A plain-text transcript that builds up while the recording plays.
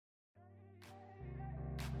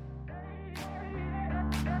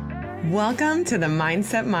Welcome to the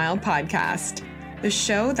Mindset Mile podcast, the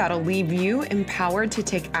show that'll leave you empowered to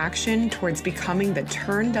take action towards becoming the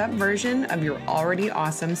turned up version of your already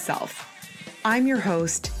awesome self. I'm your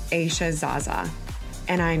host, Aisha Zaza,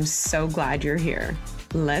 and I'm so glad you're here.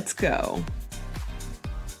 Let's go.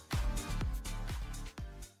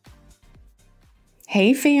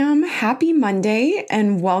 Hey fam, happy Monday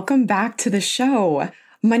and welcome back to the show.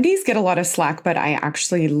 Mondays get a lot of slack, but I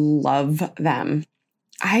actually love them.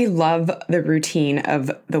 I love the routine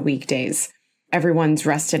of the weekdays. Everyone's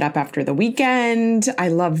rested up after the weekend. I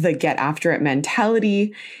love the get after it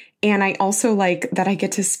mentality. And I also like that I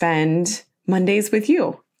get to spend Mondays with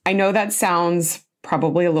you. I know that sounds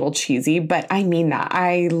probably a little cheesy, but I mean that.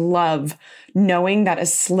 I love knowing that a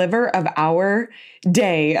sliver of our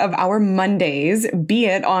day, of our Mondays, be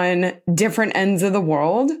it on different ends of the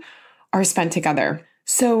world, are spent together.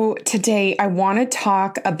 So today I want to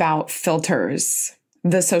talk about filters,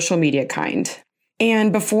 the social media kind.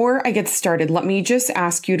 And before I get started, let me just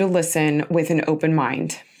ask you to listen with an open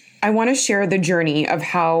mind. I want to share the journey of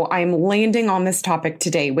how I'm landing on this topic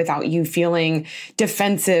today without you feeling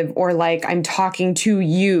defensive or like I'm talking to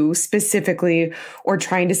you specifically or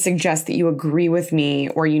trying to suggest that you agree with me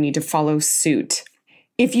or you need to follow suit.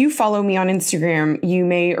 If you follow me on Instagram, you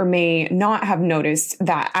may or may not have noticed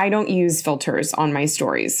that I don't use filters on my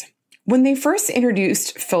stories. When they first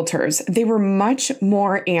introduced filters, they were much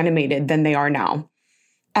more animated than they are now,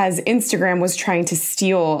 as Instagram was trying to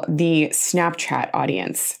steal the Snapchat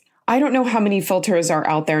audience. I don't know how many filters are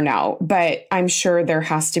out there now, but I'm sure there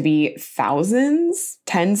has to be thousands,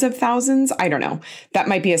 tens of thousands. I don't know. That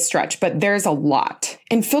might be a stretch, but there's a lot.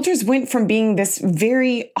 And filters went from being this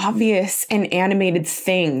very obvious and animated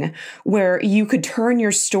thing where you could turn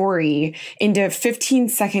your story into a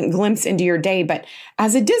 15-second glimpse into your day. But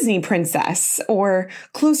as a Disney princess or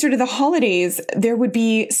closer to the holidays, there would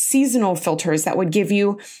be seasonal filters that would give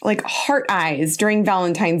you like heart eyes during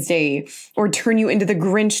Valentine's Day or turn you into the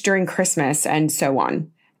Grinch during Christmas and so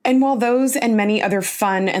on. And while those and many other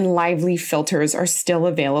fun and lively filters are still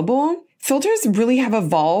available, filters really have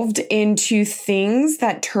evolved into things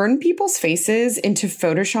that turn people's faces into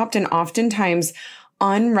photoshopped and oftentimes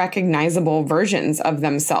unrecognizable versions of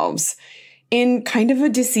themselves in kind of a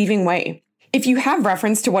deceiving way. If you have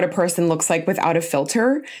reference to what a person looks like without a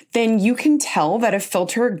filter, then you can tell that a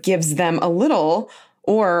filter gives them a little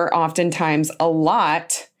or oftentimes a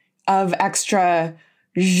lot of extra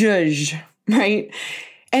zhuzh, right?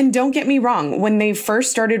 And don't get me wrong, when they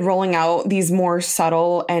first started rolling out these more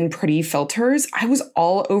subtle and pretty filters, I was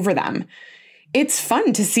all over them. It's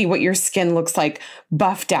fun to see what your skin looks like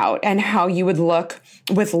buffed out and how you would look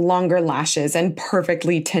with longer lashes and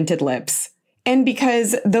perfectly tinted lips. And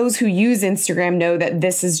because those who use Instagram know that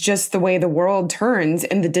this is just the way the world turns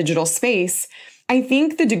in the digital space, I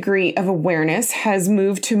think the degree of awareness has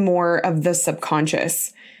moved to more of the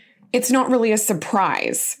subconscious. It's not really a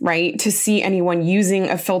surprise, right, to see anyone using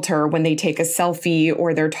a filter when they take a selfie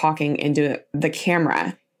or they're talking into the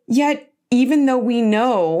camera. Yet, even though we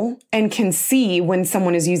know and can see when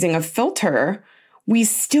someone is using a filter, we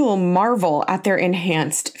still marvel at their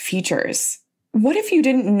enhanced features. What if you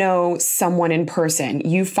didn't know someone in person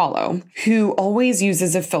you follow who always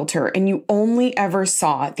uses a filter and you only ever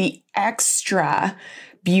saw the extra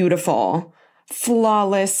beautiful,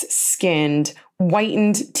 flawless skinned,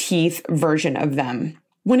 whitened teeth version of them?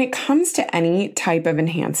 When it comes to any type of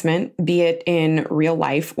enhancement, be it in real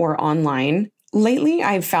life or online, lately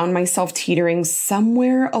I've found myself teetering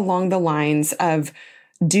somewhere along the lines of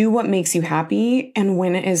do what makes you happy and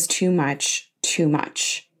when it is too much, too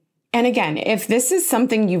much. And again, if this is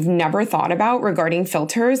something you've never thought about regarding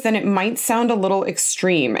filters, then it might sound a little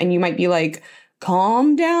extreme and you might be like,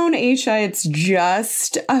 calm down, Aisha, it's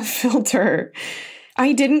just a filter.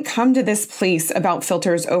 I didn't come to this place about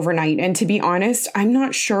filters overnight. And to be honest, I'm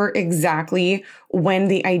not sure exactly when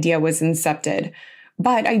the idea was incepted.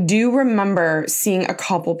 But I do remember seeing a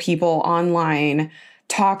couple people online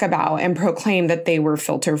talk about and proclaim that they were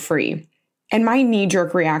filter free. And my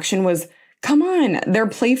knee-jerk reaction was, come on, they're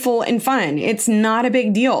playful and fun. It's not a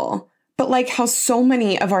big deal. But like how so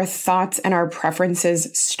many of our thoughts and our preferences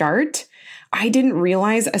start, I didn't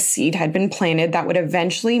realize a seed had been planted that would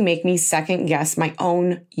eventually make me second guess my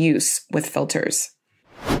own use with filters.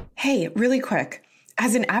 Hey, really quick.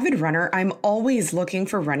 As an avid runner, I'm always looking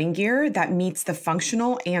for running gear that meets the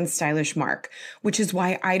functional and stylish mark, which is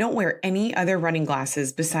why I don't wear any other running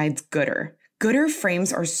glasses besides Goodr. Goodr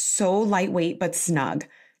frames are so lightweight but snug.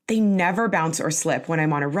 They never bounce or slip when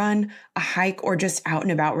I'm on a run, a hike, or just out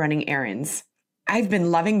and about running errands. I've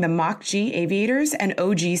been loving the Mach G aviators and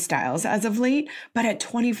OG styles as of late, but at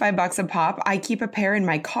 $25 a pop, I keep a pair in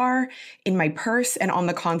my car, in my purse, and on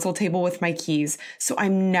the console table with my keys, so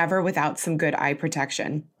I'm never without some good eye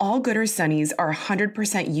protection. All Goodr Sunnies are 100%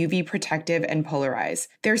 UV protective and polarized.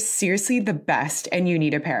 They're seriously the best, and you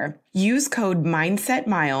need a pair. Use code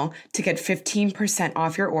MindsetMile to get 15%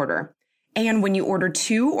 off your order. And when you order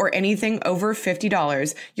 2 or anything over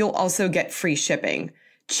 $50, you'll also get free shipping.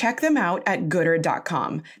 Check them out at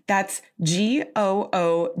goodr.com. That's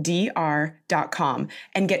GOODR.com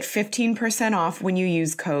and get 15% off when you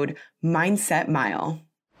use code MindsetMile.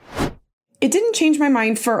 It didn't change my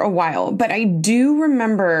mind for a while, but I do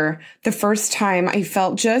remember the first time I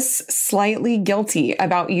felt just slightly guilty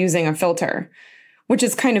about using a filter, which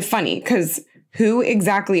is kind of funny because who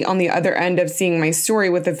exactly on the other end of seeing my story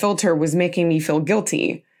with a filter was making me feel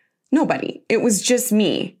guilty? Nobody. It was just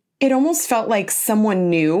me. It almost felt like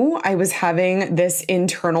someone knew I was having this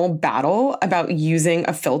internal battle about using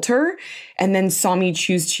a filter and then saw me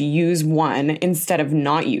choose to use one instead of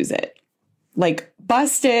not use it. Like,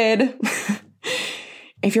 busted.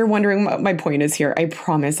 If you're wondering what my point is here, I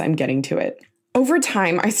promise I'm getting to it. Over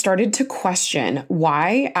time, I started to question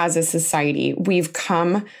why, as a society, we've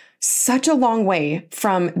come such a long way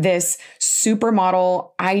from this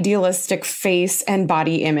supermodel, idealistic face and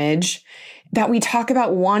body image that we talk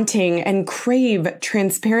about wanting and crave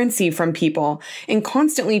transparency from people and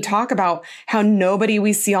constantly talk about how nobody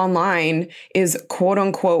we see online is quote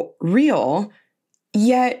unquote real.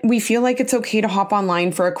 Yet we feel like it's okay to hop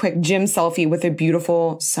online for a quick gym selfie with a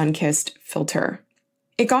beautiful sun-kissed filter.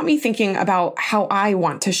 It got me thinking about how I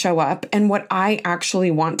want to show up and what I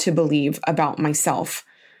actually want to believe about myself,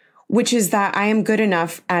 which is that I am good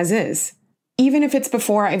enough as is. Even if it's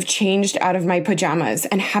before I've changed out of my pajamas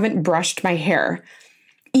and haven't brushed my hair.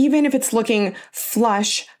 Even if it's looking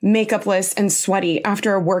flush, makeupless, and sweaty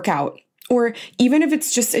after a workout. Or even if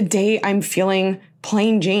it's just a day I'm feeling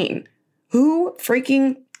plain Jane. Who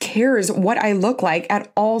freaking cares what I look like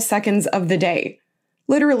at all seconds of the day?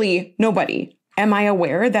 Literally nobody. Am I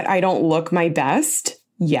aware that I don't look my best?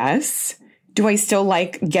 Yes. Do I still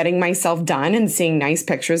like getting myself done and seeing nice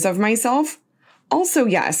pictures of myself? Also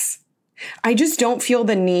yes. I just don't feel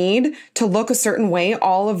the need to look a certain way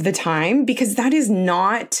all of the time because that is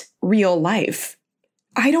not real life.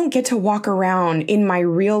 I don't get to walk around in my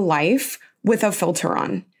real life with a filter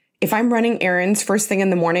on. If I'm running errands first thing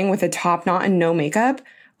in the morning with a top knot and no makeup,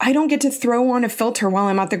 I don't get to throw on a filter while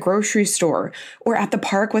I'm at the grocery store or at the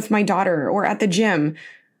park with my daughter or at the gym.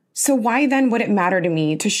 So why then would it matter to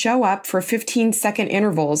me to show up for 15-second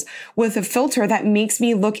intervals with a filter that makes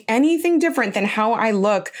me look anything different than how I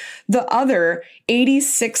look the other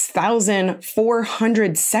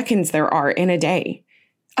 86,400 seconds there are in a day?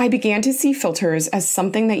 I began to see filters as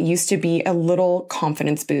something that used to be a little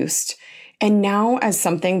confidence boost, and now as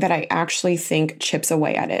something that I actually think chips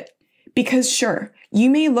away at it. Because sure, you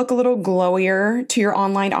may look a little glowier to your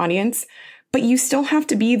online audience, but you still have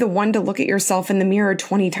to be the one to look at yourself in the mirror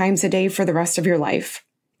 20 times a day for the rest of your life.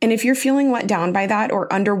 And if you're feeling let down by that or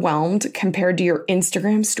underwhelmed compared to your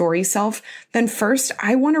Instagram story self, then first,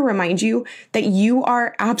 I want to remind you that you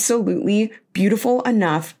are absolutely beautiful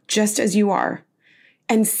enough just as you are.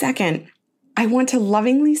 And second, I want to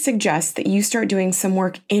lovingly suggest that you start doing some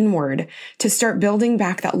work inward to start building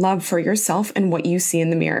back that love for yourself and what you see in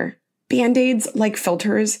the mirror. Band-aids, like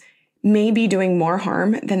filters, may be doing more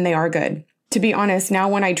harm than they are good. To be honest, now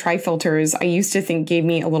when I try filters, I used to think gave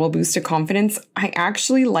me a little boost of confidence. I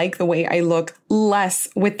actually like the way I look less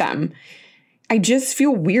with them. I just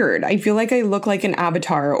feel weird. I feel like I look like an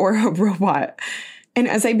avatar or a robot. And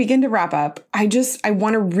as I begin to wrap up, I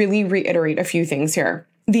want to really reiterate a few things here.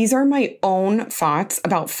 These are my own thoughts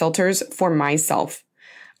about filters for myself.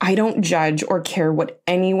 I don't judge or care what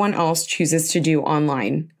anyone else chooses to do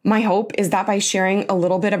online. My hope is that by sharing a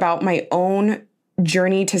little bit about my own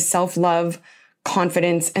journey to self-love,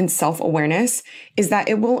 confidence, and self-awareness is that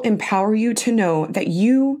it will empower you to know that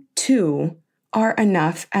you too are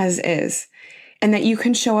enough as is, and that you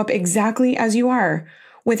can show up exactly as you are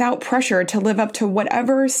without pressure to live up to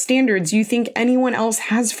whatever standards you think anyone else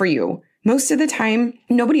has for you. Most of the time,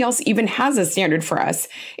 nobody else even has a standard for us.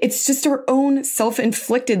 It's just our own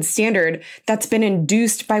self-inflicted standard that's been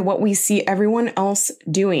induced by what we see everyone else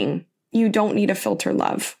doing. You don't need a filter,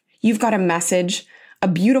 love. You've got a message, a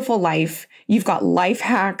beautiful life. You've got life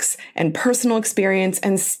hacks and personal experience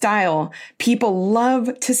and style people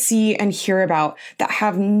love to see and hear about that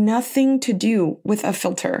have nothing to do with a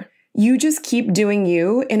filter. You just keep doing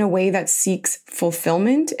you in a way that seeks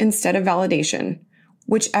fulfillment instead of validation,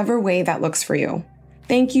 whichever way that looks for you.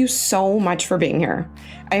 Thank you so much for being here.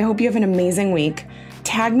 I hope you have an amazing week.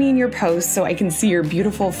 Tag me in your posts so I can see your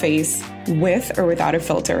beautiful face with or without a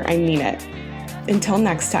filter. I mean it. Until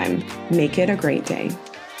next time, make it a great day.